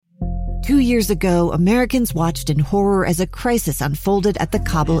2 years ago, Americans watched in horror as a crisis unfolded at the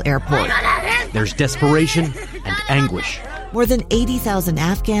Kabul airport. There's desperation and anguish. More than 80,000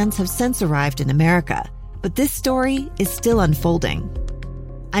 Afghans have since arrived in America, but this story is still unfolding.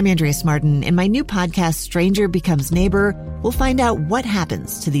 I'm Andrea Martin. In my new podcast, Stranger Becomes Neighbor, we'll find out what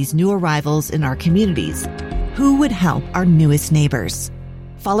happens to these new arrivals in our communities. Who would help our newest neighbors?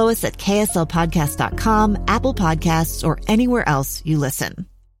 Follow us at kslpodcast.com, Apple Podcasts, or anywhere else you listen.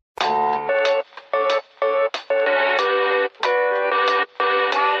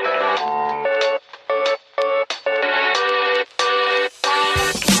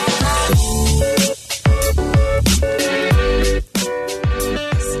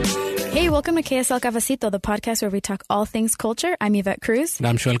 Welcome to KSL Cafecito, the podcast where we talk all things culture. I'm Yvette Cruz. And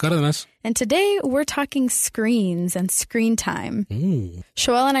I'm Xoel Cardenas. And today we're talking screens and screen time.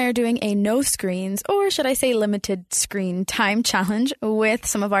 Xoel and I are doing a no screens, or should I say limited screen time challenge with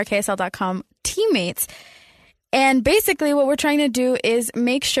some of our KSL.com teammates. And basically what we're trying to do is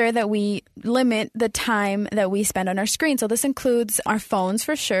make sure that we limit the time that we spend on our screen. So this includes our phones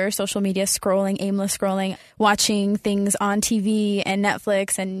for sure, social media scrolling, aimless scrolling, watching things on TV and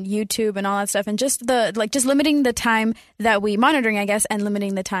Netflix and YouTube and all that stuff. And just limiting the time that we monitoring, I guess, and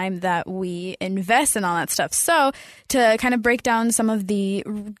limiting the time that we invest in all that stuff. So to kind of break down some of the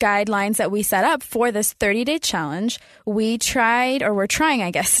guidelines that we set up for this 30-day challenge, we're trying,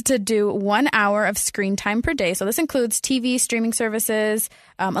 I guess, to do 1 hour of screen time per day. So this includes TV, streaming services,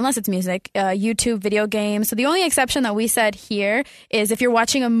 unless it's music, YouTube, video games. So the only exception that we said here is if you're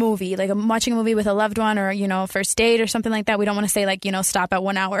watching a movie, like watching a movie with a loved one or, first date or something like that. We don't want to say stop at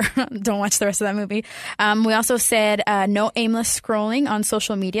 1 hour. Don't watch the rest of that movie. We also said no aimless scrolling on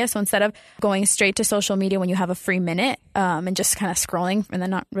social media. So instead of going straight to social media when you have a free minute and just kind of scrolling and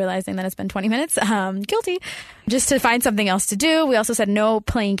then not realizing that it's been 20 minutes, guilty, just to find something else to do. We also said no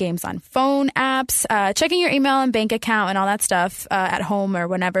playing games on phone apps, checking your email and bank account and all that stuff at home or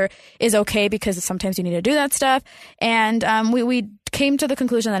whenever is okay because sometimes you need to do that stuff. And we came to the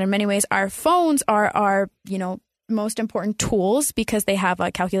conclusion that in many ways our phones are our, most important tools because they have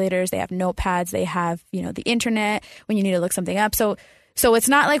calculators, they have notepads, they have, the internet when you need to look something up. So it's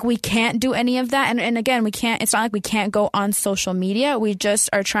not like we can't do any of that. And again, it's not like we can't go on social media. We just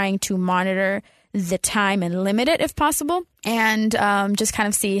are trying to monitor the time and limit it if possible, and just kind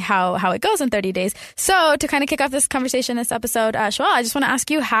of see how it goes in 30 days. So to kind of kick off this conversation, this episode, Xoel, I just want to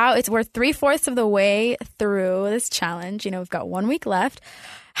ask you we're 3/4 of the way through this challenge. We've got 1 week left.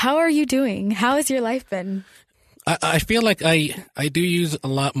 How are you doing? How has your life been? I feel like I do use a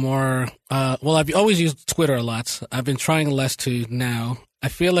lot more. I've always used Twitter a lot. I've been trying less to now. I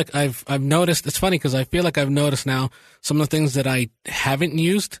feel like I've noticed. It's funny because I feel like I've noticed now some of the things that I haven't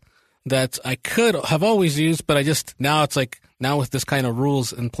used that I could have always used, but now with this kind of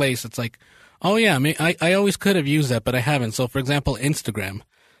rules in place, it's like, oh yeah, I always could have used that, but I haven't. So for example, Instagram,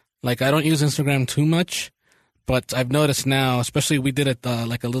 I don't use Instagram too much, but I've noticed now, especially we did it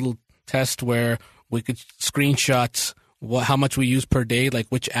like a little test where we could screenshot how much we use per day, like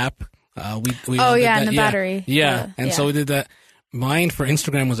which app we and the battery. So we did that. Mine for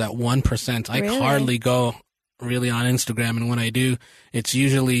Instagram was at 1%. I hardly go really on Instagram, and when I do, it's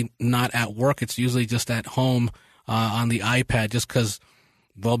usually not at work. It's usually just at home on the iPad, just because,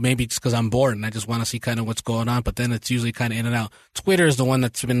 maybe just because I'm bored and I just want to see kind of what's going on. But then it's usually kind of in and out. Twitter is the one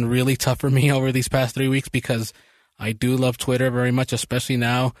that's been really tough for me over these past 3 weeks because I do love Twitter very much, especially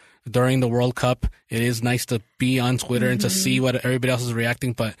now during the World Cup. It is nice to be on Twitter and to see what everybody else is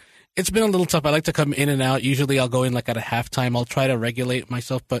reacting, but it's been a little tough. I like to come in and out. Usually I'll go in at a halftime. I'll try to regulate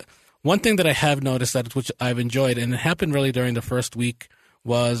myself, but one thing that I have noticed which I've enjoyed, and it happened really during the first week,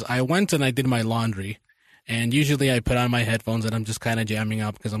 was I went and I did my laundry. And usually I put on my headphones and I'm just kind of jamming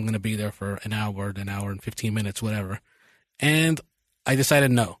out because I'm going to be there for an hour and 15 minutes, whatever. And I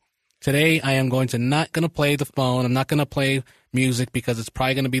decided no. Today I am not going to play the phone. I'm not going to play music because it's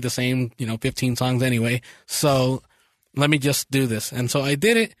probably going to be the same, 15 songs anyway. So let me just do this. And so I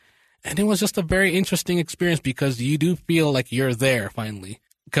did it. And it was just a very interesting experience because you do feel like you're there finally.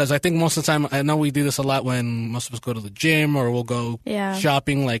 Because I think most of the time, I know we do this a lot when most of us go to the gym or we'll go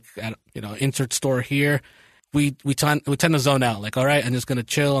shopping, like at insert store here. We tend to zone out. Like, all right, I'm just gonna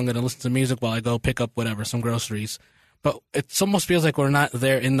chill. I'm gonna listen to music while I go pick up some groceries. But it almost feels like we're not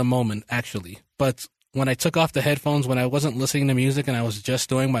there in the moment, actually. But when I took off the headphones, when I wasn't listening to music and I was just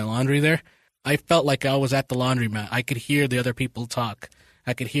doing my laundry there, I felt like I was at the laundromat. I could hear the other people talk.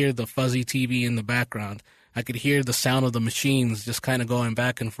 I could hear the fuzzy TV in the background. I could hear the sound of the machines just kind of going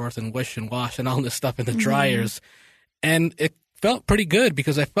back and forth and wish and wash and all this stuff in the dryers. And it felt pretty good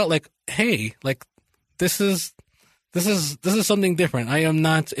because I felt like, hey, like this is this is something different. I am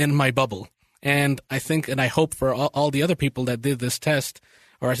not in my bubble. And I think, and I hope for all the other people that did this test,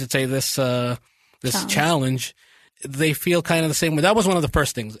 or I should say this challenge, they feel kind of the same way. That was one of the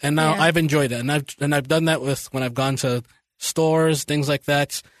first things. And now I've enjoyed it. And I've done that with when I've gone to stores, things like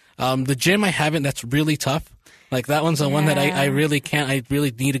that. The gym, I haven't. That's really tough. Like that one's the one that I really can't. I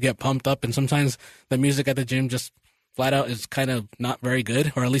really need to get pumped up. And sometimes the music at the gym just flat out is kind of not very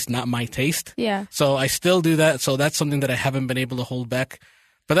good, or at least not my taste. Yeah. So I still do that. So that's something that I haven't been able to hold back.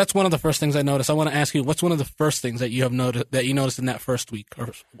 But that's one of the first things I noticed. I want to ask you, what's one of the first things that you noticed in that first week or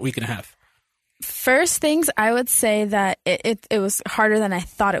week and a half? First things, I would say that it was harder than I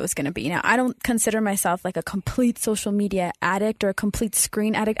thought it was going to be. Now, I don't consider myself like a complete social media addict or a complete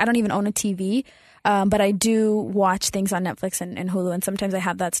screen addict. I don't even own a TV, but I do watch things on Netflix and Hulu, and sometimes I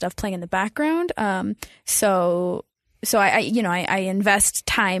have that stuff playing in the background. So I invest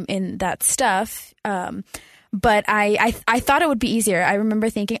time in that stuff. But I thought it would be easier. I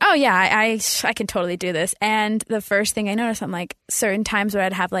remember thinking, oh yeah, I can totally do this. And the first thing I noticed, I'm like, certain times where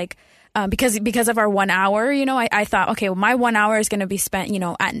I'd have like, because of our 1 hour, I thought, okay, well, my 1 hour is going to be spent,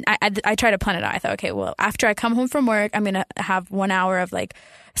 I try to plan it out. I thought, okay, well, after I come home from work, I'm going to have 1 hour of like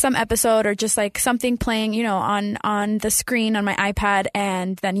some episode or just like something playing, on the screen on my iPad,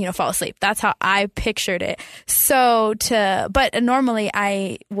 and then, fall asleep. That's how I pictured it. But normally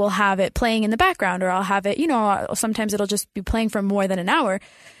I will have it playing in the background, or I'll have it, sometimes it'll just be playing for more than an hour.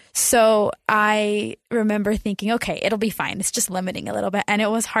 So I remember thinking, okay, it'll be fine. It's just limiting a little bit. And it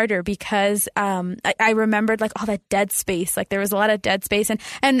was harder because I remembered like all that dead space. Like there was a lot of dead space,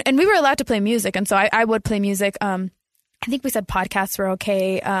 and we were allowed to play music. And so I would play music. I think we said podcasts were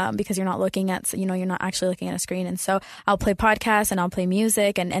okay because you're not looking at, you're not actually looking at a screen. And so I'll play podcasts and I'll play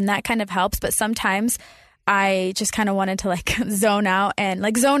music, and that kind of helps. But sometimes I just kind of wanted to like zone out in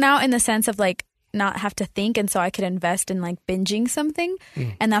the sense of like not have to think, and so I could invest in like binging something,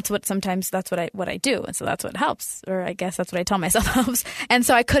 and that's what I do, and so that's what helps, or I guess that's what I tell myself helps. And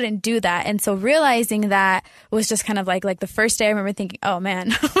so I couldn't do that, and so realizing that was just kind of like the first day I remember thinking, oh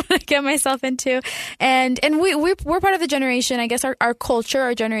man, what did I get myself into? And we're part of the generation, I guess our culture,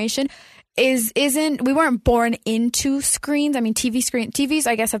 our generation we weren't born into screens. I mean, TVs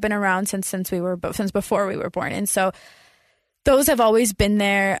I guess have been around since before we were born, and so those have always been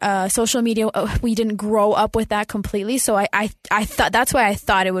there. Social media, we didn't grow up with that completely. So I thought that's why I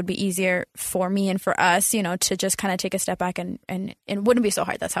thought it would be easier for me and for us, to just kind of take a step back and it wouldn't be so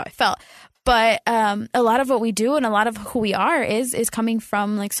hard. That's how I felt. But a lot of what we do and a lot of who we are is coming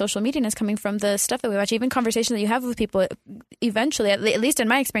from like social media, and is coming from the stuff that we watch. Even conversations that you have with people, eventually, at least in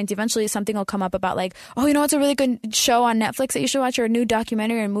my experience, eventually something will come up about like, oh, it's a really good show on Netflix that you should watch, or a new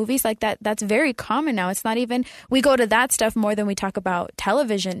documentary, or movies like that. That's very common now. It's not even, we go to that stuff more than we talk about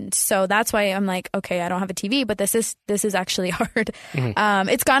television. So that's why I'm like, okay, I don't have a TV, but this is actually hard. Mm-hmm.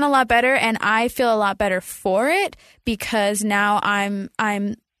 It's gotten a lot better, and I feel a lot better for it because now I'm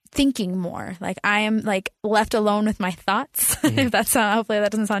thinking more. Like I am like left alone with my thoughts. If hopefully that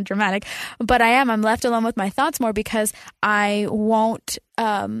doesn't sound dramatic, but I'm left alone with my thoughts more because I won't,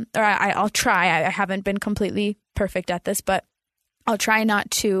 I'll try. I haven't been completely perfect at this, but I'll try not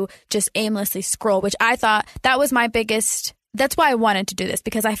to just aimlessly scroll, which I thought that was my biggest. That's why I wanted to do this,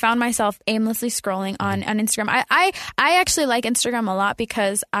 because I found myself aimlessly scrolling on Instagram. I actually like Instagram a lot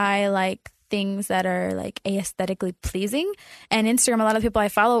because I like things that are like aesthetically pleasing, and Instagram, a lot of people I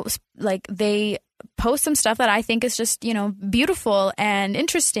follow, like they post some stuff that I think is just, beautiful and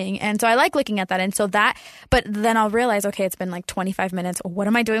interesting. And so I like looking at that. And so but then I'll realize, okay, it's been like 25 minutes. What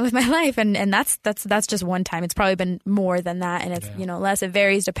am I doing with my life? And that's just one time. It's probably been more than that. And it's, less. It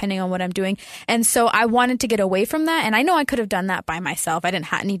varies depending on what I'm doing. And so I wanted to get away from that. And I know I could have done that by myself. I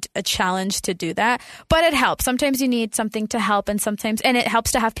didn't need a challenge to do that, but it helps. Sometimes you need something to help, and it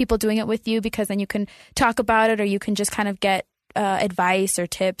helps to have people doing it with you, because then you can talk about it, or you can just kind of get advice or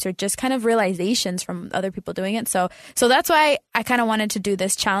tips or just kind of realizations from other people doing it. So that's why I kind of wanted to do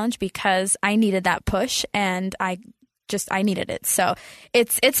this challenge, because I needed that push, and I needed it. So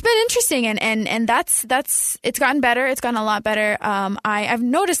it's been interesting, and that's it's gotten better. It's gotten a lot better. I've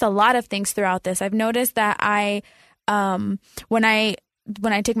noticed a lot of things throughout this. I've noticed that when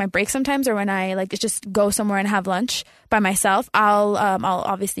I take my break sometimes, or when I like just go somewhere and have lunch by myself, I'll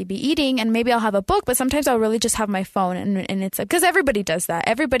obviously be eating, and maybe I'll have a book, but sometimes I'll really just have my phone, and it's because everybody does that.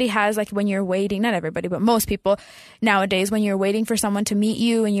 Everybody has, like, when you're waiting, not everybody, but most people nowadays, when you're waiting for someone to meet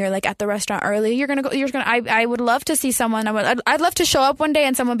you and you're like at the restaurant early, I would love to see someone. I'd love to show up one day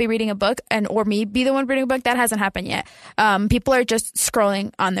and someone be reading a book, or me be the one reading a book. That hasn't happened yet. People are just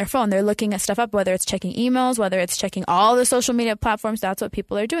scrolling on their phone. They're looking at stuff up, whether it's checking emails, whether it's checking all the social media platforms. That's that's what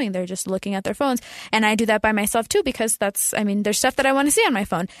people are doing. They're just looking at their phones. And I do that by myself too, because there's stuff that I want to see on my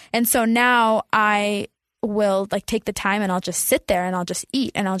phone. And so now I will like take the time and I'll just sit there and I'll just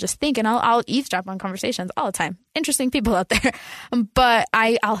eat and I'll just think and I'll eavesdrop on conversations all the time. Interesting people out there. But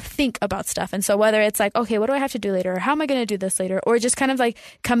I'll think about stuff. And so whether it's like, okay, what do I have to do later? Or how am I going to do this later? Or just kind of like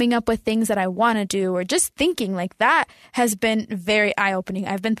coming up with things that I want to do, or just thinking, like that has been very eye-opening.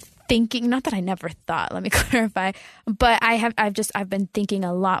 I've been thinking, not that I never thought, let me clarify, but I've been thinking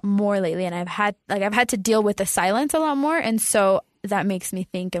a lot more lately, and I've had to deal with the silence a lot more. And so that makes me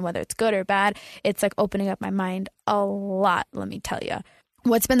think, and whether it's good or bad, it's like opening up my mind a lot, let me tell you.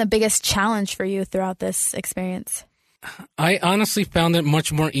 What's been the biggest challenge for you throughout this experience? I honestly found it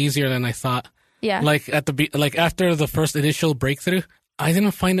much more easier than I thought. Yeah. Like after the first initial breakthrough, I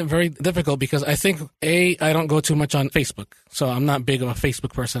didn't find it very difficult because I think, I don't go too much on Facebook. So I'm not big of a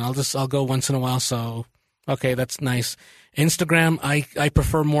Facebook person. I'll go once in a while. So, okay, that's nice. Instagram, I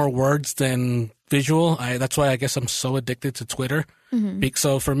prefer more words than visual. That's why I guess I'm so addicted to Twitter. Mm-hmm.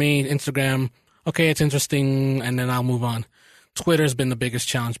 So for me, Instagram, okay, it's interesting, and then I'll move on. Twitter's been the biggest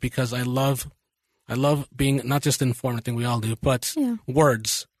challenge because I love being not just informed, I think we all do, but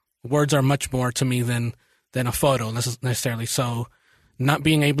words. Words are much more to me than a photo necessarily. So not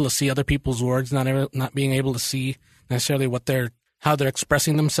being able to see other people's words, not being able to see necessarily how they're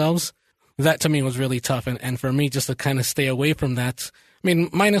expressing themselves, that to me was really tough. And for me, just to kind of stay away from that, I mean,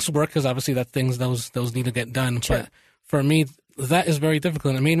 minus work, because obviously that things, those need to get done. Sure. But for me, that is very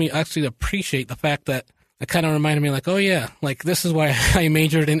difficult. It made me actually appreciate the fact that it kind of reminded me like, oh yeah, like this is why I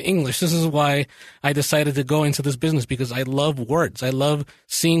majored in English. This is why I decided to go into this business, because I love words. I love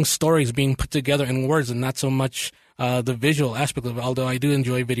seeing stories being put together in words and not so much the visual aspect of it, although I do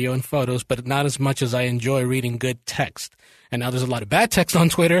enjoy video and photos, but not as much as I enjoy reading good text. And now there's a lot of bad text on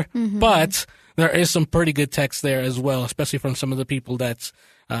Twitter, but there is some pretty good text there as well, especially from some of the people that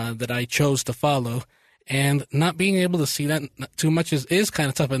I chose to follow. And not being able to see that too much is kind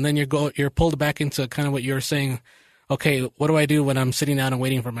of tough. And then you're pulled back into kind of what you were saying. Okay, what do I do when I'm sitting down and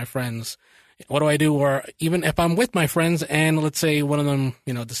waiting for my friends? What do I do? Or even if I'm with my friends and let's say one of them,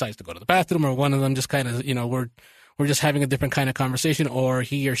 decides to go to the bathroom, or one of them just kind of, we're just having a different kind of conversation, or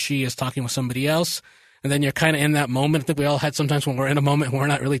he or she is talking with somebody else. And then you're kind of in that moment. I think we all had sometimes when we're in a moment and we're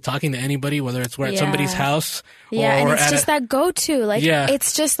not really talking to anybody, whether it's we're at somebody's house. Yeah, and it's just that go-to. Like,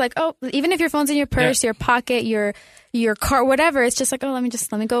 it's just like, oh, even if your phone's in your purse, your pocket, your car, whatever, it's just like, oh, let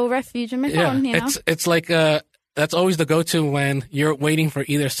me go refuge in my phone. It's like, that's always the go-to when you're waiting for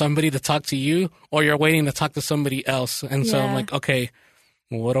either somebody to talk to you or you're waiting to talk to somebody else. And so I'm like, okay,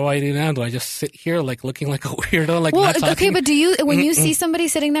 what do I do now? Do I just sit here like looking like a weirdo, like not talking? Okay, but do you, when you see somebody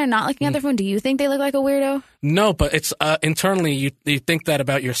sitting there not looking at their phone, do you think they look like a weirdo? No, but it's internally you think that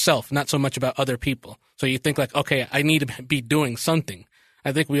about yourself, not so much about other people. So you think like, okay, I need to be doing something.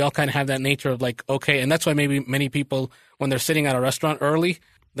 I think we all kind of have that nature of like, okay, and that's why maybe many people when they're sitting at a restaurant early,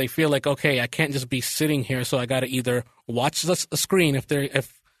 they feel like, okay, I can't just be sitting here, so I got to either watch the screen if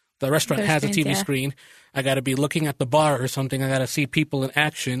the restaurant has a TV screen. I got to be looking at the bar or something. I got to see people in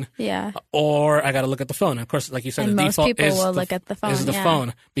action. Yeah. Or I got to look at the phone. And of course, like you said, and the most default people will look at the phone. Is the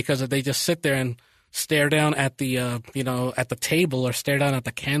phone, because if they just sit there and stare down at the at the table or stare down at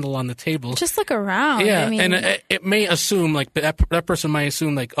the candle on the table. Just look around. Yeah, and it may assume like that person might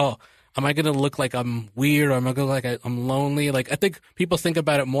assume like, oh, am I going to look like I'm weird, or am I going to look like I'm lonely? Like I think people think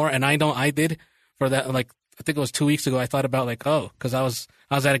about it more, and I did for that. Like I think it was 2 weeks ago. I thought about like, oh, because I was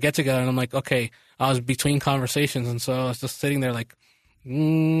at a get together, and I'm like, okay, I was between conversations, and so I was just sitting there like,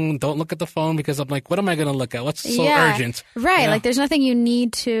 don't look at the phone, because I'm like, what am I going to look at? What's so urgent? Right. Like there's nothing you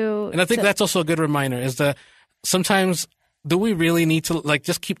need to. And I think that's also a good reminder is that sometimes do we really need to like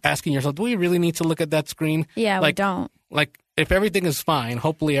just keep asking yourself, do we really need to look at that screen? Yeah, like, we don't. Like if everything is fine,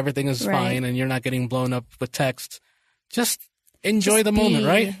 hopefully everything is fine and you're not getting blown up with text, just enjoy the moment,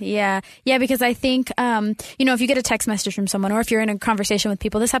 right? Yeah. Yeah, because I think, if you get a text message from someone, or if you're in a conversation with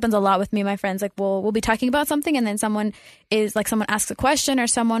people, this happens a lot with me and my friends. Like, we'll be talking about something, and then someone asks a question, or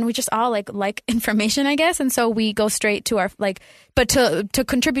we just all like information, I guess. And so we go straight to but to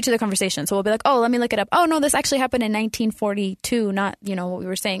contribute to the conversation. So we'll be like, oh, let me look it up. Oh, no, this actually happened in 1942, not, what we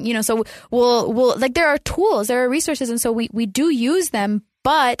were saying, so we'll like, there are tools, there are resources. And so we do use them,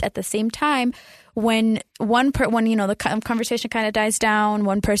 but at the same time, when the conversation kind of dies down,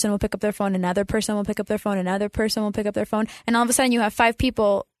 one person will pick up their phone, another person will pick up their phone, another person will pick up their phone, and all of a sudden you have 5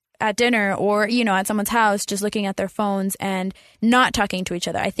 people at dinner or, at someone's house just looking at their phones and not talking to each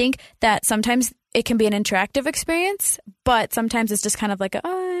other. I think that sometimes it can be an interactive experience, but sometimes it's just kind of like,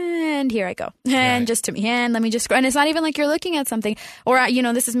 and here I go. And just to me, and let me just, and it's not even like you're looking at something, or,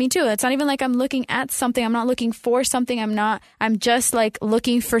 this is me too. It's not even like I'm looking at something. I'm not looking for something. I'm just like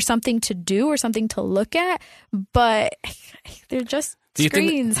looking for something to do or something to look at, but they're just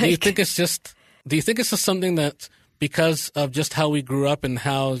screens. Do you think it's just something that, because of just how we grew up and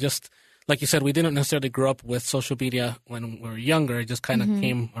how, just like you said, we didn't necessarily grow up with social media when we were younger. It just kind of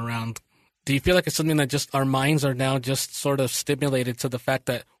came around. Do you feel like it's something that just our minds are now just sort of stimulated to the fact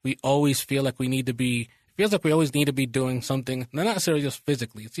that we always feel like we need to be, it feels like we always need to be doing something, not necessarily just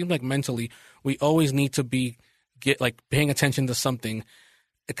physically. It seems like mentally we always need to be paying attention to something.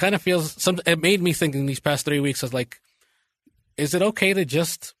 It kind of feels, it made me think in these past 3 weeks, as like, is it okay to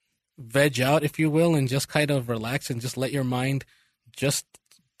just veg out, if you will, and just kind of relax and just let your mind just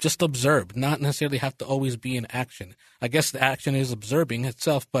observe, not necessarily have to always be in action? I guess the action is observing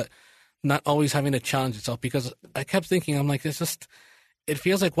itself, but not always having to challenge itself, because I kept thinking, I'm like, it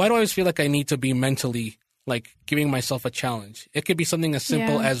feels like, why do I always feel like I need to be mentally like giving myself a challenge? It could be something as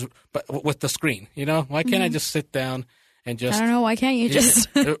simple as, but with the screen, why can't I just sit down and just, I don't know, why can't you just?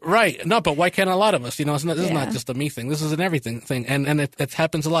 Right. No, but why can't a lot of us, this is not just a me thing. This is an everything thing. And it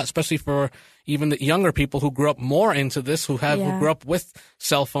happens a lot, especially for even the younger people who grew up more into this, who grew up with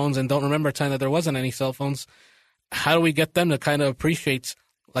cell phones and don't remember a time that there wasn't any cell phones. How do we get them to kind of appreciate,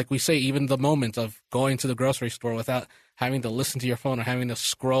 like we say, even the moment of going to the grocery store without having to listen to your phone or having to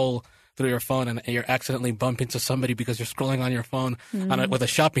scroll through your phone and you're accidentally bump into somebody because you're scrolling on your phone with a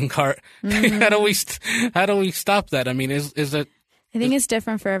shopping cart? How do we stop that? I mean, is it? I think it's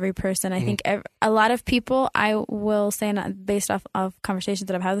different for every person. I think a lot of people, I will say, not based off of conversations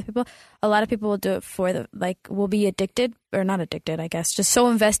that I've had with people, a lot of people will do it will be addicted, or not addicted, I guess, just so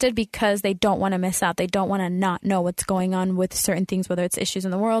invested because they don't want to miss out. They don't want to not know what's going on with certain things, whether it's issues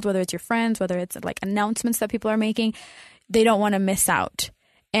in the world, whether it's your friends, whether it's like announcements that people are making. They don't want to miss out.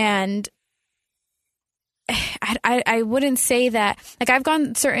 And I wouldn't say that, like, I've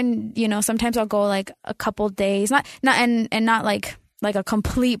gone certain, sometimes I'll go like a couple days, not a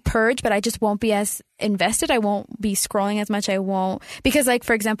complete purge, but I just won't be as invested. I won't be scrolling as much. I won't, because like,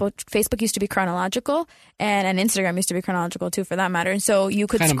 for example, Facebook used to be chronological and Instagram used to be chronological too, for that matter. And so you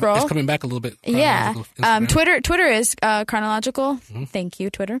could scroll. It's coming back a little bit. Yeah. Twitter is chronological. Thank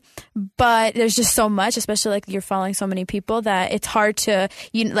you, Twitter. But there's just so much, especially like you're following so many people, that it's hard to,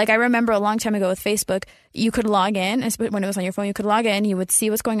 like, I remember a long time ago with Facebook, you could log in, when it was on your phone, you could log in, you would see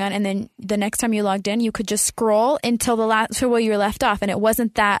what's going on, and then the next time you logged in, you could just scroll until to where you were left off, and it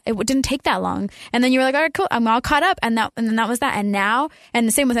didn't take that long. And then you were like, all right, cool, I'm all caught up, and then that was that. And now, and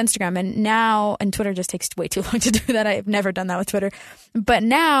the same with Instagram, and Twitter just takes way too long to do that. I've never done that with Twitter. But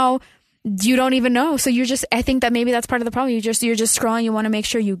now you don't even know. So I think that maybe that's part of the problem. You're just scrolling. You want to make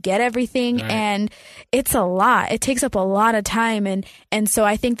sure you get everything. Right. And it's a lot. It takes up a lot of time. And so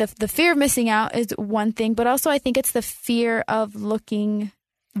I think the fear of missing out is one thing, but also I think it's the fear of looking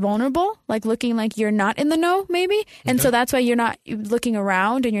vulnerable, like looking like you're not in the know, maybe. And so that's why you're not looking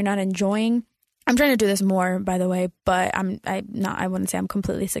around and you're not enjoying. I'm trying to do this more, by the way, but I wouldn't say I'm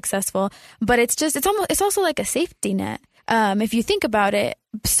completely successful, but it's also like a safety net. If you think about it,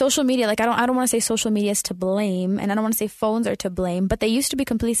 social media, like I don't want to say social media is to blame, and I don't want to say phones are to blame, but they used to be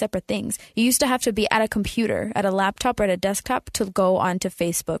completely separate things. You used to have to be at a computer, at a laptop or at a desktop to go onto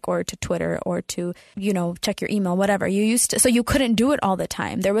Facebook or to Twitter or to, check your email, whatever. So you couldn't do it all the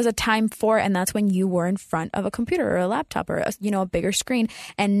time. There was a time for it, and that's when you were in front of a computer or a laptop or a bigger screen.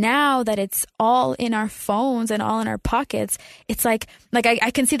 And now that it's all in our phones and all in our pockets, it's like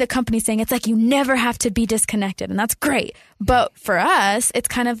I can see the company saying it's like you never have to be disconnected, and that's great. But for us, it's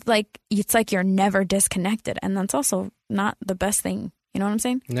kind of like, it's like you're never disconnected. And that's also not the best thing. You know what I'm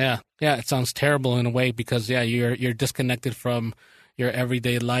saying? Yeah. Yeah. It sounds terrible in a way because, you're disconnected from your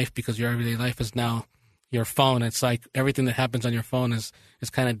everyday life because your everyday life is now your phone. It's like everything that happens on your phone is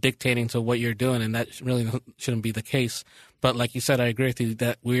kind of dictating to what you're doing. And that really shouldn't be the case. But like you said, I agree with you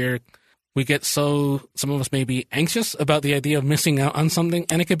that we get some of us may be anxious about the idea of missing out on something.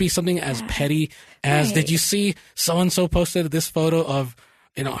 And it could be something as petty as, right. Did you see so-and-so posted this photo of,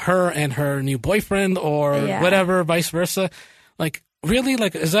 her and her new boyfriend or whatever, vice versa? Like, really?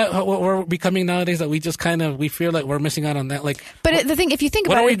 Like, is that what we're becoming nowadays? That we just we feel like we're missing out on that? Like, but the thing, if you think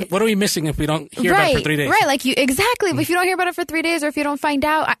about it, what are we missing if we don't hear about it for 3 days? Right, like exactly. If you don't hear about it for 3 days, or if you don't find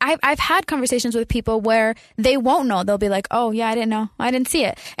out, I've had conversations with people where they won't know. They'll be like, "Oh yeah, I didn't know, I didn't see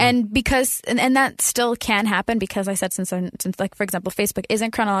it," and because and that still can happen because I said since like for example, Facebook isn't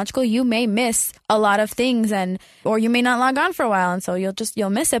chronological, you may miss a lot of things, or you may not log on for a while, and so you'll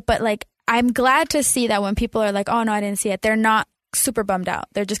miss it. But like, I'm glad to see that when people are like, "Oh no, I didn't see it," they're not super bummed out.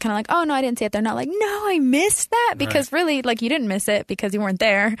 They're just kind of like, oh, no, I didn't see it. They're not like, no, I missed that. Because really, like, you didn't miss it because you weren't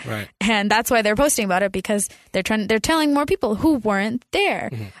there. Right. And that's why they're posting about it, because they're telling more people who weren't there.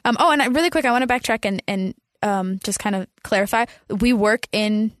 And really quick, I want to backtrack and just kind of clarify. We work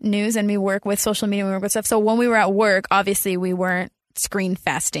in news and we work with social media, we work with stuff. So when we were at work, obviously we weren't screen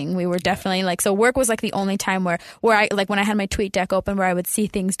fasting. We were definitely like, so work was like the only time where I, like when I had my tweet deck open, where I would see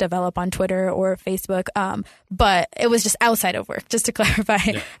things develop on Twitter or Facebook. But it was just outside of work, just to clarify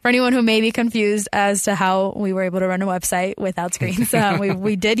for anyone who may be confused as to how we were able to run a website without screens.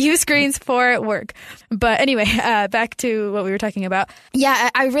 We did use screens for work. But anyway, back to what we were talking about.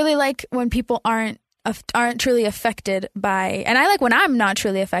 Yeah, I really like when people aren't truly affected by, and I like when I'm not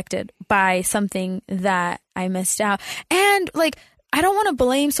truly affected by something that I missed out. And like, I don't want to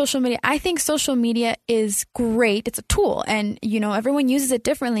blame social media. I think social media is great. It's a tool, and everyone uses it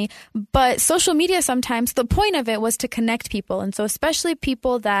differently. But social media, sometimes the point of it was to connect people, and so especially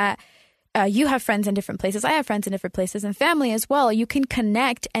people that you have friends in different places. I have friends in different places, and family as well. You can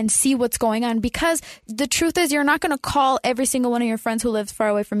connect and see what's going on, because the truth is, you're not going to call every single one of your friends who lives far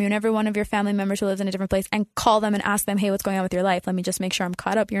away from you and every one of your family members who lives in a different place and call them and ask them, hey, what's going on with your life? Let me just make sure I'm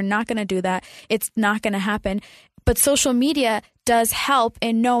caught up. You're not going to do that. It's not going to happen. But social media does help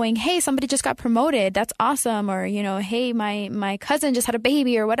in knowing, hey, somebody just got promoted. That's awesome. Or, hey, my cousin just had a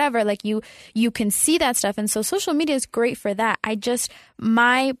baby or whatever. Like you can see that stuff. And so social media is great for that.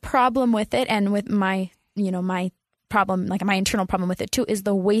 My problem with it, and with my problem, like my internal problem with it too, is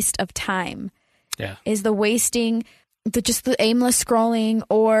the waste of time. Yeah. Is the wasting, just the aimless scrolling,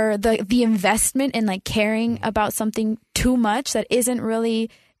 or the investment in like caring about something too much that isn't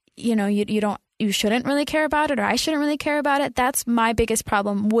really, you shouldn't really care about it, or I shouldn't really care about it. That's my biggest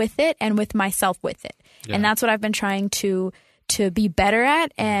problem with it, and with myself with it. Yeah. And that's what I've been trying to be better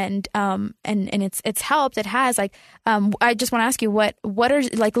at. And it's helped. It has, like, I just want to ask you, what are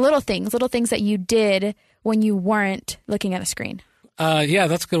like little things that you did when you weren't looking at a screen? Yeah,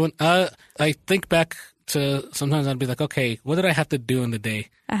 that's a good one. I think back to, sometimes I'd be like, okay, what did I have to do in the day?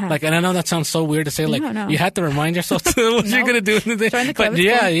 Like, and I know that sounds so weird to say, like, no. You had to remind yourself to what you're going to do in the day. But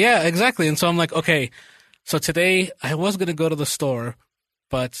yeah, exactly. And so I'm like, okay, so today I was going to go to the store,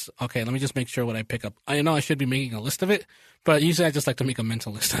 but okay, let me just make sure what I pick up. I know I should be making a list of it, but usually I just like to make a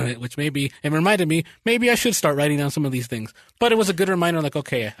mental list of it, which it reminded me, maybe I should start writing down some of these things. But it was a good reminder, like,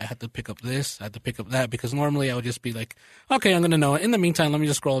 okay, I had to pick up this, I had to pick up that, because normally I would just be like, okay, I'm going to know it. In the meantime, let me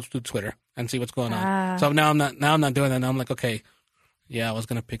just scroll through Twitter and see what's going on. So now I'm not doing that. Now I'm like, okay, yeah, I was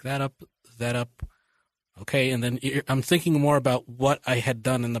going to pick that up. Okay, and then I'm thinking more about what I had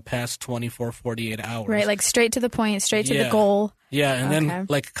done in the past 24, 48 hours. Right, like straight to the point, straight to the goal. Yeah, and then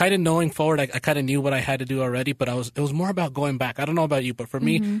like kind of knowing forward, I kind of knew what I had to do already, but it was more about going back. I don't know about you, but for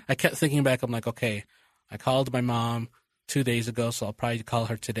me, I kept thinking back. I'm like, okay, I called my mom 2 days ago, so I'll probably call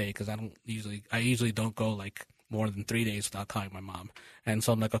her today, because I usually don't go like more than 3 days without calling my mom. And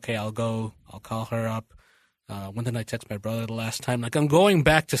so I'm like, okay, I'll call her up. When did I text my brother the last time? Like, I'm going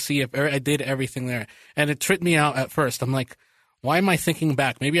back to see if I did everything there. And it tripped me out at first. I'm like, why am I thinking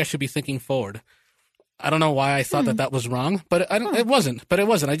back? Maybe I should be thinking forward. I don't know why I thought that was wrong, but it wasn't. But it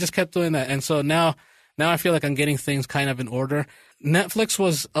wasn't. I just kept doing that. And so now I feel like I'm getting things kind of in order. Netflix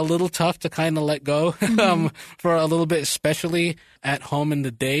was a little tough to kind of let go for a little bit, especially at home in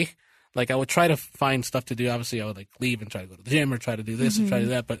the day. Like, I would try to find stuff to do. Obviously, I would like leave and try to go to the gym or try to do this and try to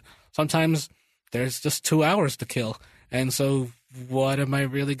do that. But sometimes there's just 2 hours to kill. And so what am I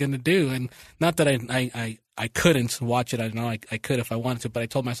really going to do? And not that I couldn't watch it. I know I could if I wanted to, but I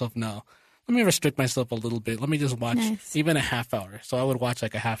told myself, no, let me restrict myself a little bit. Let me just watch even a half hour. So I would watch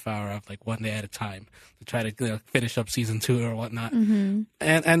like a half hour of like one day at a time to try to finish up season 2 or whatnot.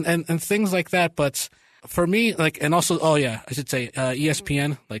 And things like that. But for me, like, and also, I should say,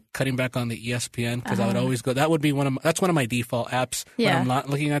 ESPN, like cutting back on the ESPN, because I would always go, that would be that's one of my default apps. When I'm not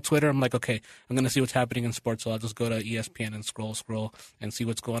looking at Twitter, I'm like, okay, I'm going to see what's happening in sports. So I'll just go to ESPN and scroll and see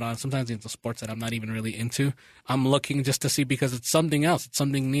what's going on. Sometimes it's the sports that I'm not even really into. I'm looking just to see, because it's something else. It's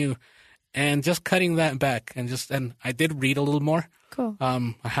something new. And just cutting that back, and I did read a little more. Cool.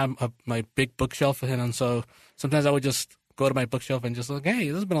 I have my big bookshelf, and so sometimes I would just go to my bookshelf and just look, hey,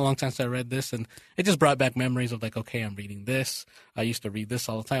 this has been a long time since I read this. And it just brought back memories of like, okay, I'm reading this. I used to read this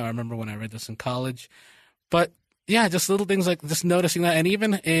all the time. I remember when I read this in college. But yeah, just little things like just noticing that. And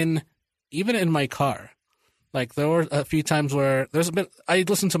even in my car, like there were a few times where I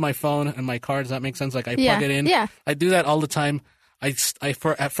listen to my phone and my car. Does that make sense? Like I plug it in. Yeah. I do that all the time.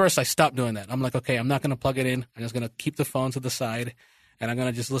 At first I stopped doing that. I'm like, okay, I'm not going to plug it in. I'm just going to keep the phone to the side, and I'm going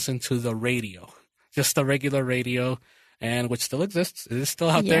to just listen to the radio, just the regular radio. and which still exists. It is still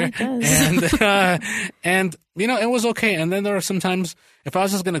out Yeah, there. it does. And, it was okay. And then there are some times, if I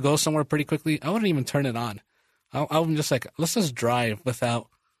was just going to go somewhere pretty quickly, I wouldn't even turn it on. I'm just like, let's just drive without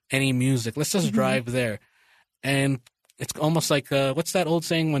any music. Let's just drive there. And it's almost like, what's that old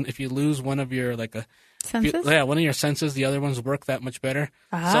saying when if you lose one of your, senses? one of your senses, the other ones work that much better.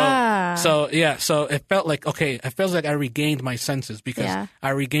 Ah. So it felt like, okay, it feels like I regained my senses because I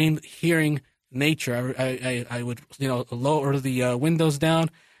regained hearing nature. I would, lower the windows down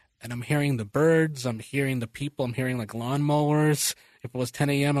and I'm hearing the birds, I'm hearing the people, I'm hearing like lawnmowers. If it was 10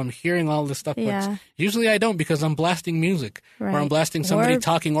 a.m., I'm hearing all this stuff. Yeah. But usually I don't because I'm blasting music or I'm Right. blasting somebody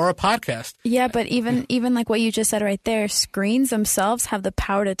talking or a podcast. Yeah, but even like what you just said right there, screens themselves have the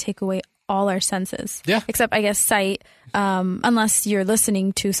power to take away all our senses. Yeah. Except, I guess, sight. Unless you're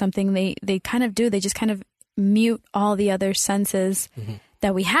listening to something, they kind of do. They just kind of mute all the other senses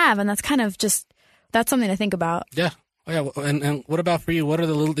that we have. And that's kind of that's something to think about. Yeah. Oh, yeah. And what about for you? What are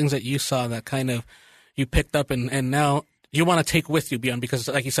the little things that you saw that kind of you picked up and now you want to take with you beyond? Because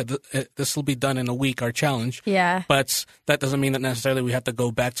like you said, this will be done in a week, our challenge. Yeah. But that doesn't mean that necessarily we have to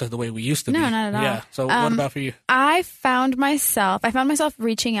go back to the way we used to be. No, not at all. Yeah. So what about for you? I found myself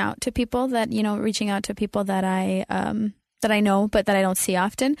reaching out to people that I know, but that I don't see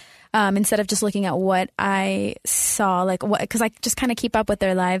often, instead of just looking at what I saw, because I just kind of keep up with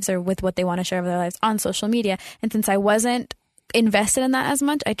their lives or with what they want to share of their lives on social media. And since I wasn't invested in that as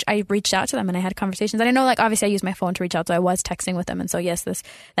much, I reached out to them and I had conversations. And I know, obviously I use my phone to reach out, so I was texting with them. And so yes,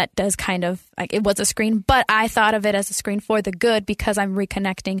 that does kind of, it was a screen, but I thought of it as a screen for the good because I'm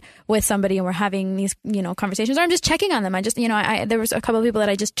reconnecting with somebody and we're having these, conversations, or I'm just checking on them. I just, there was a couple of people that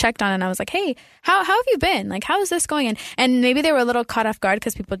I just checked on and I was like, hey, how have you been? How is this going? And maybe they were a little caught off guard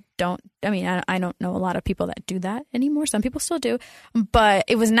because people don't, I don't know a lot of people that do that anymore. Some people still do, but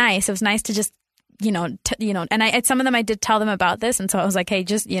it was nice. It was nice to just, and some of them I did tell them about this, and so I was like, hey,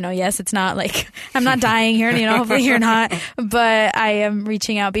 just yes, it's not like I'm not dying here, hopefully you're not, but I am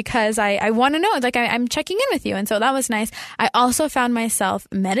reaching out because I want to know, I'm checking in with you, and so that was nice. I also found myself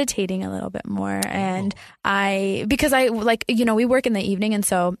meditating a little bit more, and because we work in the evening, and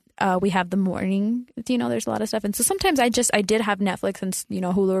so we have the morning, there's a lot of stuff. And so sometimes I did have Netflix and,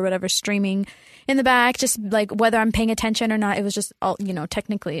 Hulu or whatever streaming in the back, just whether I'm paying attention or not, it was just all,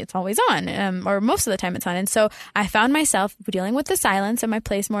 technically it's always on, or most of the time it's on. And so I found myself dealing with the silence in my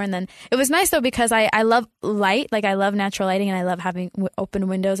place more. And then it was nice though, because I love light, I love natural lighting and I love having open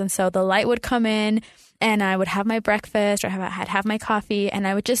windows. And so the light would come in and I would have my breakfast or I'd have my coffee and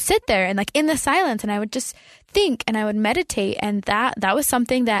I would just sit there and in the silence and I would just think and I would meditate. And that was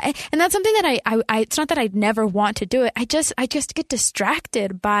something that's something that I it's not that I'd never want to do it. I just get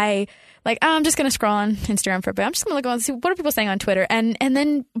distracted by I'm just going to scroll on Instagram for a bit. I'm just going to look and see what are people saying on Twitter. And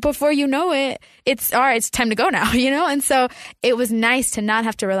then before you know it, it's time to go now, And so it was nice to not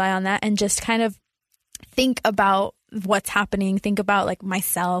have to rely on that and just kind of think about what's happening, think about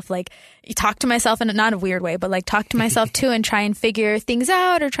myself, talk to myself in not a weird way, but talk to myself too and try and figure things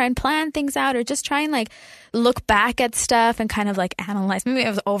out or try and plan things out or just try and look back at stuff and kind of analyze. Maybe I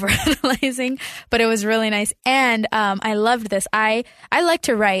was over analyzing, but it was really nice. And I loved this. I like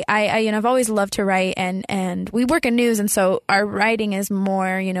to write. I've always loved to write and we work in news. And so our writing is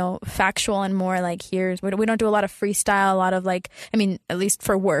more, factual and more we don't do a lot of freestyle, a lot of at least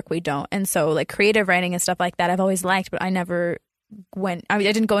for work, we don't. And so creative writing and stuff like that, I've always liked, but I never I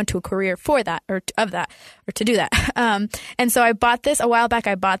didn't go into a career for that or to do that. And so I bought this a while back.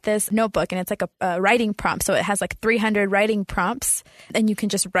 I bought this notebook and it's a writing prompt. So it has 300 writing prompts and you can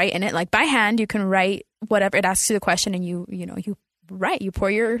just write in it by hand. You can write whatever it asks you the question and you write, you pour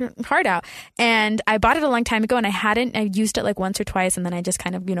your heart out. And I bought it a long time ago and I used it once or twice and then I just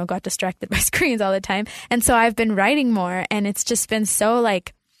kind of, got distracted by screens all the time. And so I've been writing more and it's just been so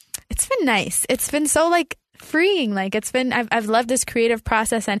it's been nice. It's been so freeing. I've loved this creative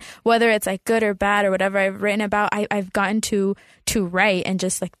process and whether it's good or bad or whatever I've written about, I've gotten to write and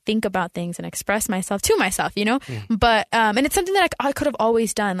just think about things and express myself to myself, but, and it's something that I could have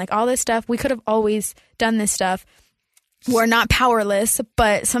always done, all this stuff. We could have always done this stuff. We're not powerless,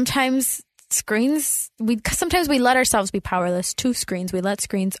 but sometimes sometimes we let ourselves be powerless to screens. We let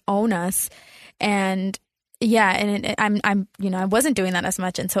screens own us. And yeah, and I wasn't doing that as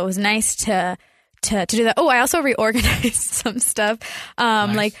much. And so it was nice to do that. Oh, I also reorganized some stuff.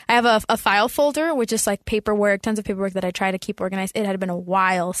 Nice. I have a file folder, which is paperwork, tons of paperwork that I try to keep organized. It had been a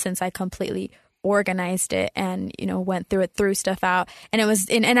while since I completely organized it and, went threw stuff out. And it was,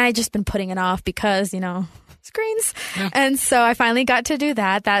 and I just been putting it off because, screens. Yeah. And so I finally got to do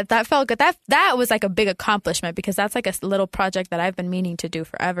that. That felt good. That was like a big accomplishment because that's like a little project that I've been meaning to do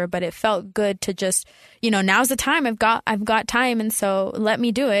forever, but it felt good to just, now's the time. I've got time. And so let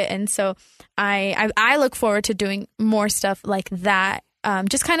me do it. And so I look forward to doing more stuff like that.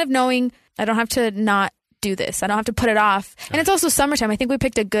 Just kind of knowing I don't have to not do this. I don't have to put it off. And it's also summertime. I think we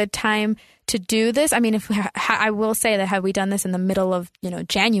picked a good time to do this. I mean, if I will say that had we done this in the middle of,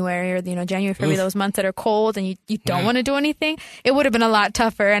 January or, January, February, those months that are cold and you don't want to do anything, it would have been a lot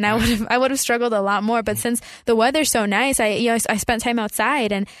tougher and I would have struggled a lot more. But since the weather's so nice, I spent time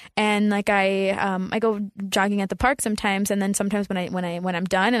outside and like I go jogging at the park sometimes. And then sometimes when I'm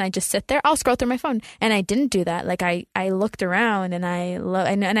done and I just sit there, I'll scroll through my phone. And I didn't do that. Like I looked around and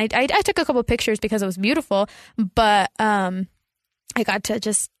I took a couple pictures because it was beautiful, but, I got to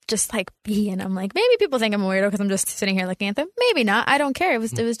just like be, and I'm like, maybe people think I'm a weirdo because I'm just sitting here looking at them. Maybe not. I don't care. It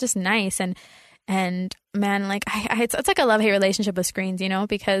was just nice. And man, like it's like a love-hate relationship with screens,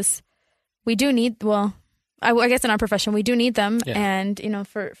 because we do need, I guess in our profession, we do need them. Yeah. And,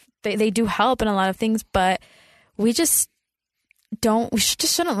 they do help in a lot of things, but we just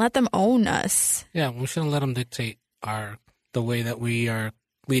shouldn't let them own us. Yeah. We shouldn't let them dictate the way that we are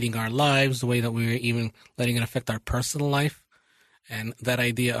leading our lives, the way that we're even letting it affect our personal life. And that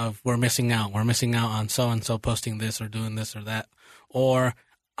idea of we're missing out on so-and-so posting this or doing this or that. Or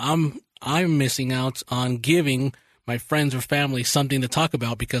I'm missing out on giving my friends or family something to talk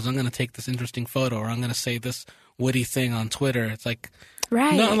about because I'm going to take this interesting photo or I'm going to say this witty thing on Twitter. It's like,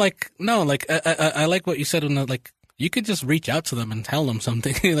 right. I like what you said when you could just reach out to them and tell them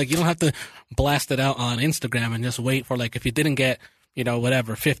something. Like you don't have to blast it out on Instagram and just wait for if you didn't get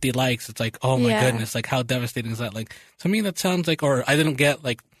 50 likes. It's like, oh my goodness, like how devastating is that? Like to me, that sounds like, or I didn't get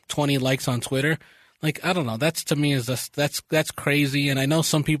 20 likes on Twitter. Like, I don't know. That's to me is just, that's crazy. And I know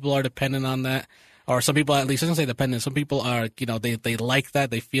some people are dependent on that, or some people, at least I don't say dependent. Some people are, they like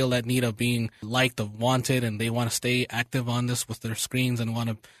that. They feel that need of being liked, of wanted, and they want to stay active on this with their screens and want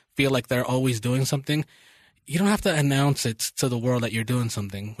to feel like they're always doing something. You don't have to announce it to the world that you're doing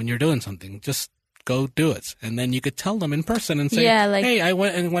something when you're doing something. Just go do it. And then you could tell them in person and say, hey, I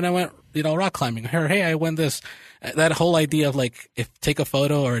went, and when I went, rock climbing, or hey, I went this, that whole idea of if take a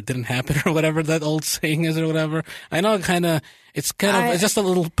photo or it didn't happen or whatever that old saying is or whatever. I know it's just a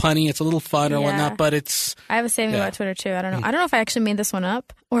little punny. It's a little fun or whatnot, but I have a saying about Twitter too. I don't know. I don't know if I actually made this one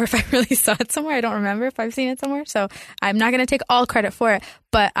up or if I really saw it somewhere. I don't remember if I've seen it somewhere. So I'm not going to take all credit for it,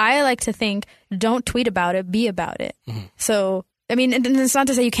 but I like to think, don't tweet about it, be about it. Mm-hmm. So I mean, it's not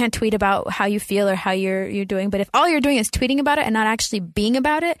to say you can't tweet about how you feel or how you're doing, but if all you're doing is tweeting about it and not actually being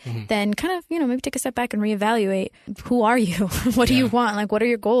about it, then kind of, maybe take a step back and reevaluate. Who are you? What do you want? What are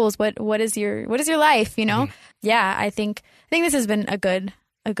your goals? What is your life? Yeah, I think this has been a good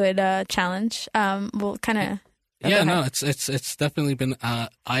challenge. We'll kind of. Yeah, no, it's definitely been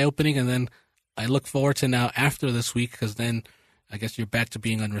eye opening, and then I look forward to now after this week because then I guess you're back to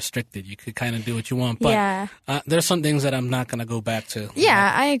being unrestricted. You could kind of do what you want, but there's some things that I'm not going to go back to.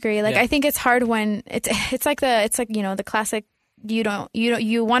 Yeah, I agree. I think it's hard when it's like the classic.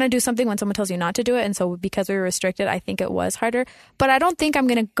 You want to do something when someone tells you not to do it, and so because we were restricted, I think it was harder. But I don't think I'm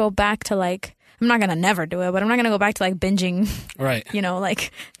going to go back to I'm not going to never do it, but I'm not going to go back to binging. Right.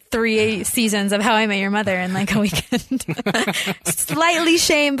 3 seasons of How I Met Your Mother in a weekend. Slightly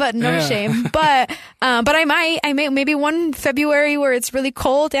shame, but no shame. But I may maybe one February where it's really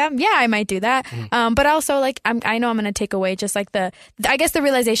cold. Yeah, I might do that. But also I know I'm going to take away just I guess the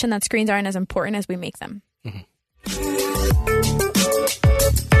realization that screens aren't as important as we make them. Mm-hmm.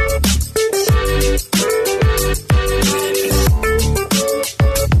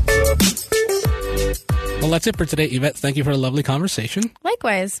 Well, that's it for today, Yvette. Thank you for a lovely conversation.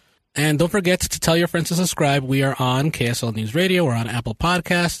 Likewise. And don't forget to tell your friends to subscribe. We are on KSL News Radio. We're on Apple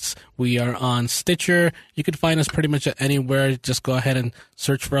Podcasts. We are on Stitcher. You can find us pretty much anywhere. Just go ahead and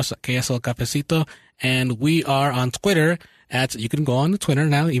search for us at KSL Cafecito. And we are on Twitter you can go on the Twitter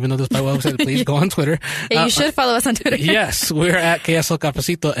now, even though this by website, please go on Twitter. You should follow us on Twitter. Yes, we're at KSL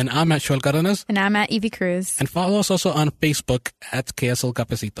Cafecito, and I'm at Xoel Cardenas. And I'm at Yvette Cruz. And follow us also on Facebook at KSL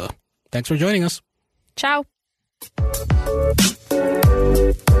Cafecito. Thanks for joining us. Ciao.